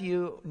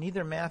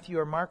neither Matthew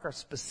or Mark are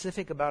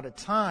specific about a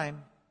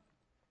time.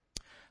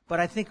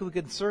 But I think we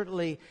could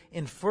certainly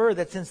infer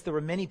that since there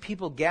were many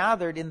people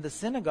gathered in the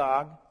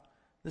synagogue,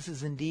 this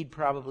is indeed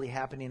probably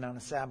happening on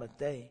a Sabbath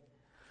day.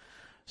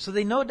 So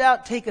they no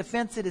doubt take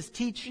offense at his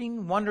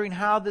teaching, wondering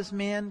how this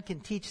man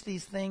can teach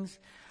these things.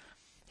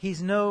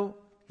 He's not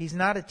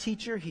a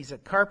teacher, he's a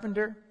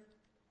carpenter.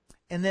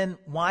 And then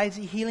why is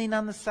he healing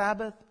on the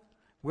Sabbath?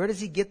 Where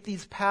does he get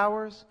these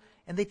powers?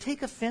 And they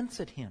take offense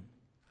at him.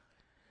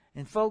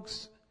 And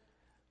folks,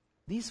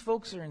 these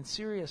folks are in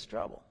serious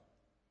trouble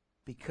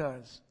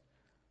because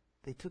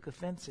they took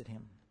offense at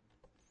him.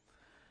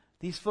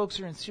 These folks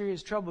are in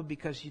serious trouble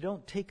because you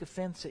don't take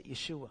offense at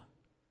Yeshua.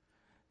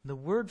 The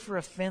word for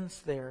offense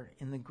there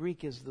in the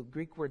Greek is the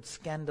Greek word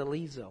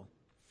scandalizo.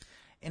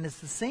 And it's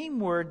the same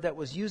word that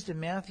was used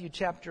in Matthew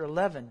chapter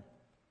 11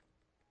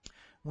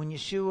 when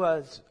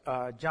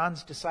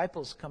John's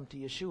disciples come to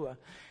Yeshua.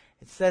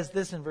 It says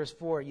this in verse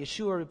 4,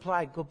 Yeshua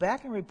replied, go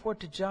back and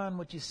report to John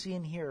what you see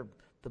and hear.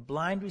 The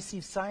blind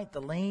receive sight,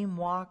 the lame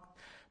walk,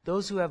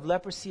 those who have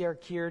leprosy are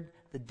cured,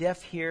 the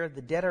deaf hear,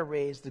 the dead are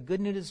raised, the good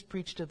news is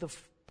preached to the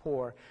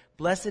poor.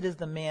 Blessed is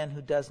the man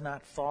who does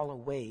not fall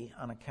away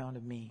on account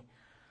of me.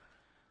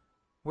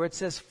 Where it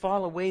says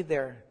fall away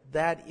there,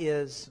 that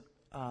is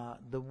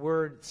the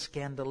word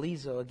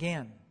scandalizo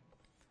again.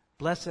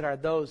 Blessed are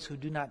those who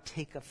do not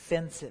take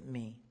offense at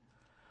me.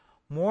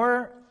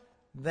 More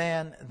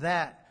than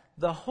that,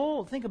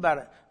 think about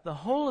it, the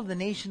whole of the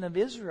nation of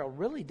Israel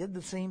really did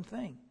the same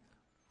thing.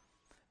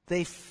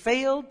 They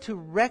failed to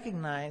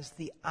recognize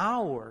the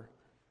hour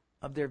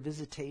of their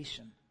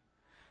visitation.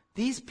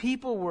 These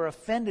people were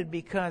offended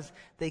because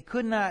they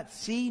could not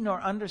see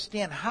nor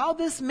understand how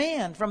this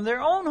man from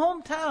their own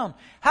hometown,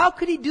 how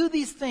could he do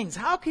these things?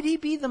 How could he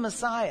be the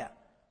Messiah?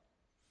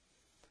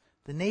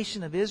 The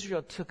nation of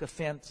Israel took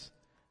offense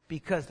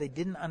because they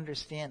didn't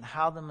understand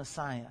how the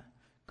Messiah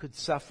could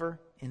suffer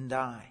and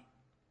die.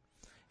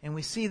 And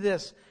we see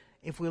this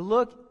if we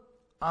look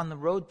on the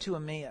road to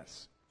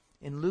Emmaus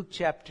in Luke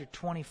chapter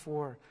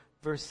 24,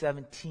 verse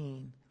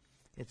 17.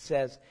 It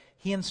says,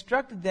 he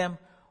instructed them,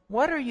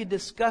 what are you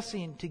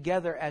discussing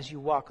together as you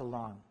walk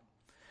along?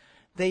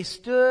 They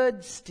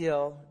stood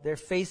still, their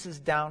faces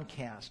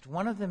downcast.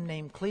 One of them,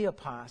 named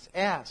Cleopas,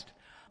 asked,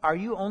 are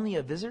you only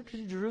a visitor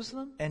to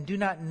Jerusalem and do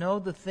not know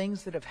the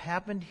things that have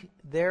happened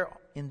there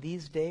in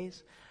these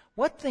days?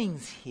 What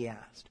things? He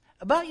asked.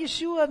 About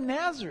Yeshua of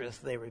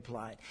Nazareth, they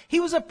replied. He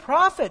was a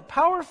prophet,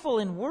 powerful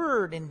in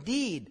word and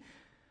deed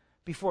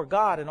before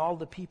God and all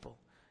the people.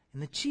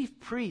 And the chief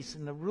priests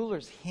and the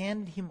rulers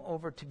handed him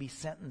over to be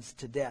sentenced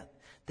to death.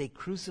 They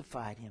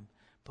crucified him.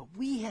 But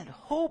we had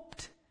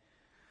hoped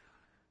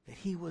that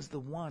he was the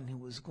one who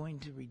was going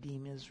to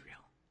redeem Israel.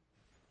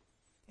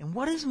 And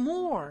what is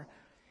more,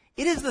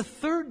 it is the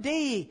third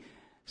day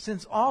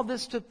since all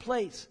this took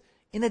place.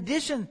 In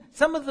addition,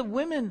 some of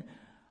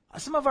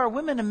our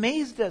women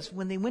amazed us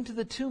when they went to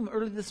the tomb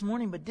early this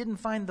morning but didn't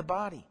find the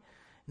body.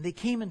 And they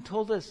came and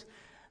told us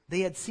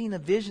they had seen a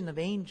vision of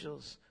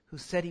angels who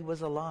said he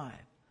was alive.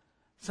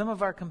 Some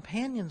of our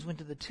companions went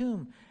to the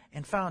tomb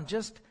and found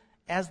just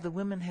as the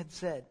women had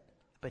said,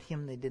 but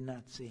him they did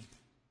not see.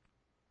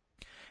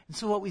 And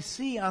so what we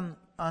see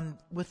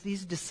with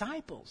these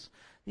disciples,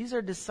 these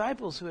are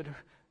disciples who had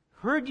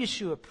heard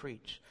Yeshua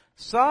preach,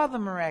 saw the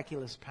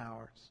miraculous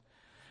powers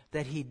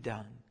that he'd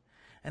done.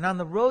 And on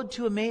the road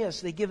to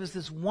Emmaus, they give us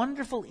this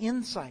wonderful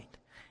insight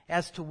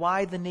as to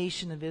why the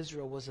nation of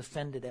Israel was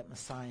offended at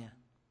Messiah.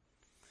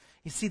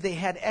 You see, they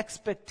had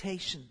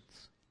expectations.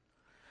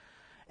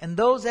 And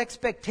those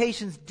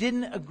expectations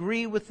didn't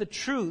agree with the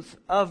truth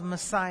of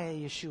Messiah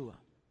Yeshua.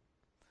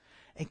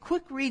 A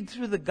quick read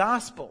through the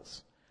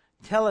Gospels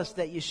tell us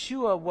that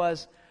Yeshua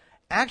was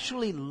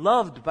actually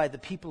loved by the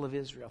people of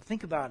Israel.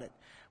 Think about it.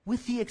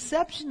 With the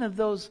exception of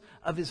those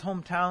of his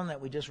hometown that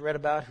we just read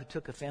about who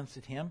took offense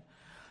at him,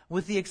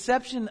 with the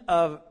exception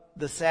of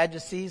the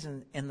Sadducees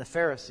and the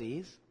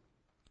Pharisees,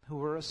 who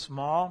were a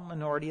small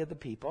minority of the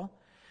people.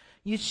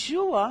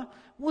 Yeshua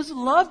was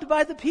loved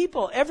by the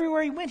people.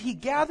 Everywhere he went, he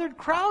gathered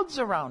crowds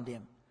around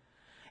him.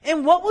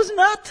 And what was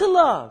not to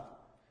love?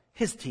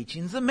 His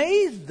teachings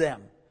amazed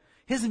them.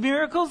 His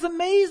miracles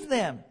amazed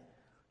them.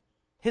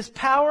 His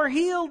power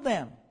healed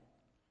them.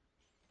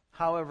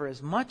 However,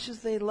 as much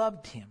as they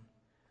loved him,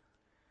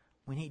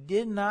 when he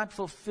did not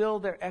fulfill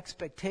their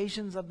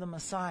expectations of the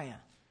Messiah,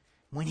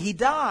 when he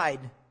died,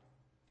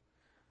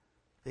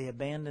 they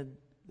abandoned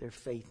their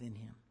faith in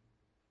him.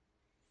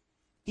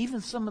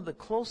 Even some of the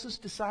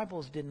closest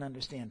disciples didn't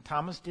understand.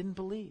 Thomas didn't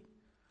believe.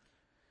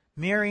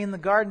 Mary in the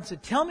garden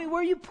said, "Tell me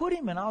where you put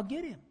him and I'll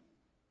get him."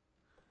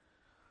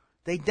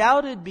 They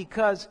doubted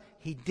because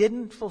he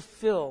didn't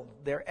fulfill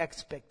their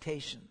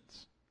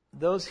expectations.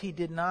 Those he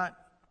did not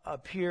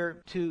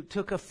appear to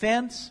took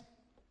offense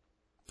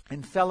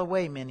and fell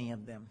away, many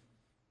of them.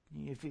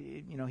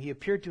 He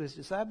appeared to his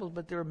disciples,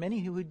 but there were many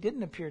who he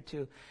didn't appear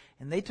to,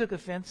 and they took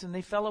offense and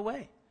they fell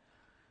away.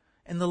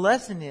 And the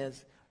lesson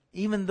is,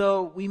 even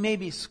though we may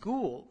be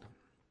schooled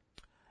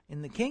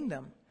in the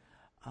kingdom,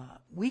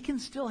 we can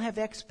still have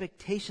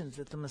expectations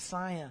that the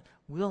Messiah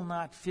will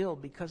not fill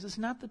because it's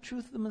not the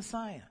truth of the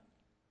Messiah.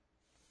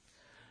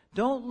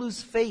 Don't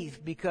lose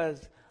faith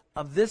because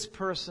of this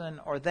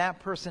person or that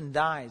person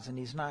dies and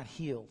he's not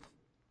healed,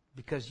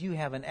 because you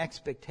have an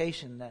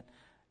expectation that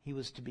he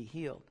was to be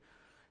healed.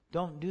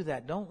 Don't do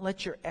that. Don't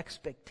let your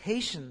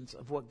expectations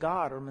of what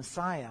God or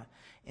Messiah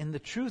and the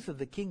truth of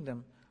the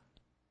kingdom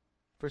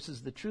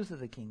versus the truth of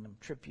the kingdom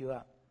trip you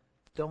up.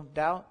 Don't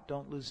doubt.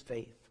 Don't lose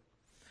faith.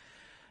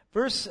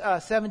 Verse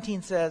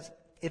 17 says,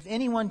 "If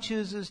anyone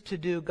chooses to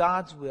do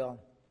God's will,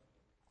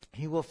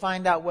 he will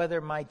find out whether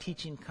my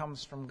teaching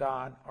comes from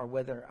God or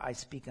whether I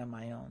speak on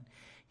my own.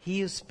 He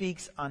who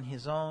speaks on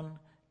his own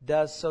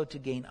does so to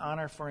gain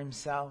honor for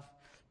himself,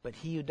 but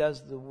he who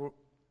does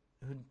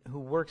who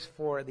works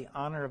for the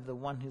honor of the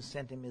one who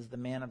sent him is the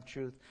man of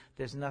truth.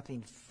 There's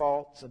nothing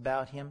false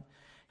about him.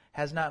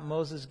 Has not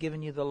Moses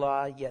given you the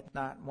law, yet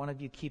not one of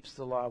you keeps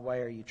the law? Why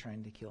are you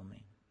trying to kill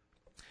me?"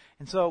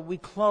 And so we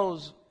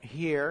close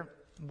here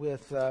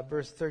with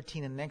verse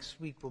 13, and next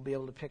week we'll be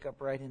able to pick up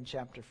right in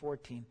chapter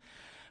 14.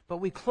 But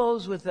we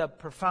close with a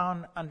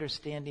profound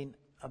understanding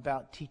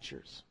about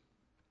teachers.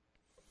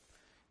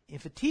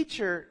 If a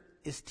teacher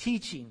is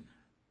teaching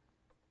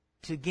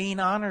to gain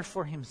honor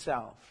for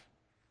himself,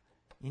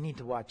 you need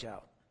to watch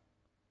out.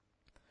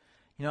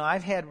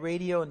 I've had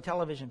radio and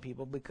television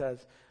people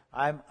because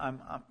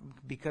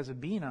because of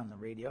being on the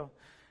radio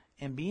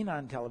and being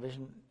on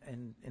television.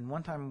 And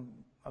one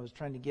time I was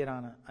trying to get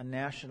on a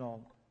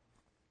national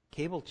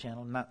cable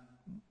channel.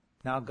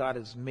 Now God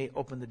has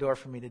opened the door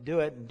for me to do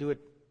it and do it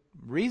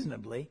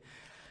reasonably.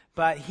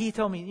 But he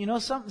told me,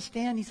 something,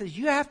 Stan? He says,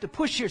 you have to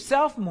push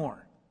yourself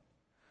more.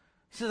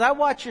 He says, I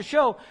watch your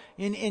show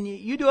and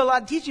you do a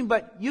lot of teaching,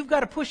 but you've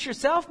got to push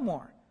yourself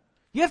more.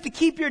 You have to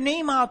keep your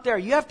name out there.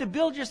 You have to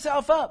build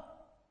yourself up.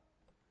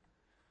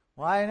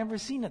 Well, I never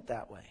seen it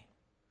that way.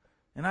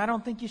 And I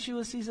don't think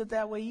Yeshua sees it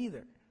that way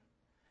either.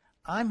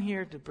 I'm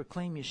here to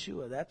proclaim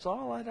Yeshua. That's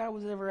all that I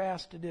was ever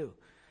asked to do.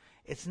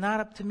 It's not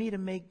up to me to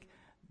make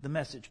the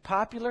message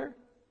popular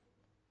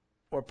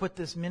or put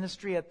this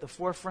ministry at the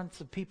forefronts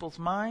of people's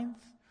minds.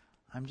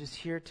 I'm just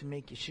here to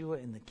make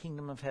Yeshua in the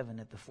kingdom of heaven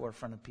at the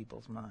forefront of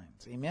people's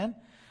minds. Amen?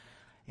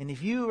 And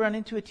if you run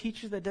into a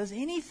teacher that does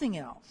anything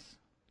else,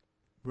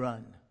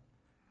 run.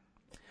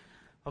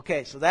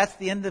 Okay, so that's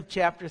the end of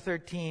chapter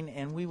 13,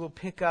 and we will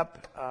pick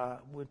up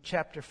with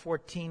chapter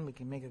 14. We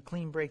can make a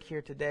clean break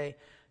here today.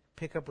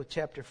 Pick up with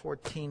chapter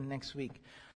 14 next week.